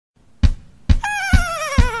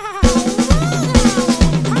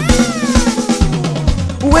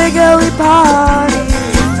party.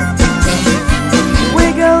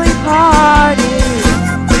 Wiggly party.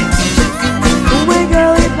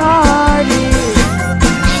 Wiggly party.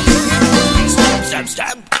 Stamp, stamp,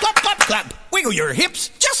 stamp, clap, clap, clap. Wiggle your hips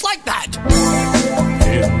just like that.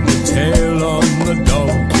 Pin the tail on the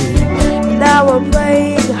donkey. Now we're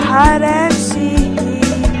playing hide and seek.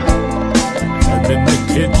 And in the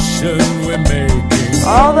kitchen we're making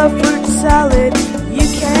all the fruit salad you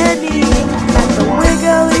can eat at the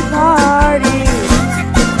Wiggly party.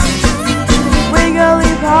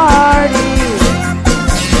 Wiggly party.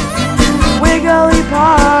 Wiggly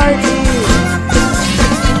party.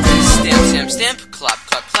 Stamp, stamp, stamp, clap,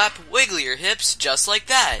 clap, clap, wiggle your hips just like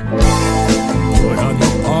that. put on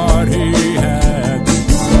your party hats.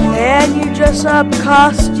 And you dress up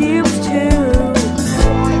costumes too.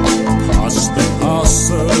 Pass the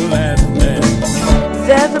parcel and then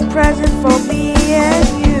There's a present for me and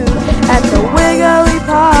you at the Wiggly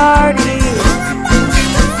party.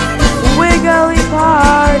 Wiggly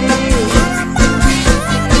party.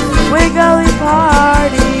 Wiggly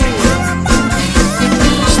party.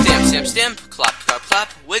 Stamp, stamp, stamp, clap, clap, clap,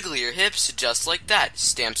 wiggle your hips just like that.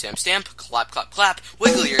 Stamp, stamp, stamp, clap, clap, clap,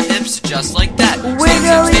 wiggle your hips just like that. Wiggly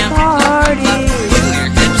Stamp, stamp, stamp, clap, clap, clap, party. wiggle your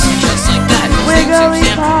hips just like that. Stamp, Wiggly stamp,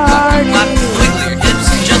 stamp, clap, clap, party.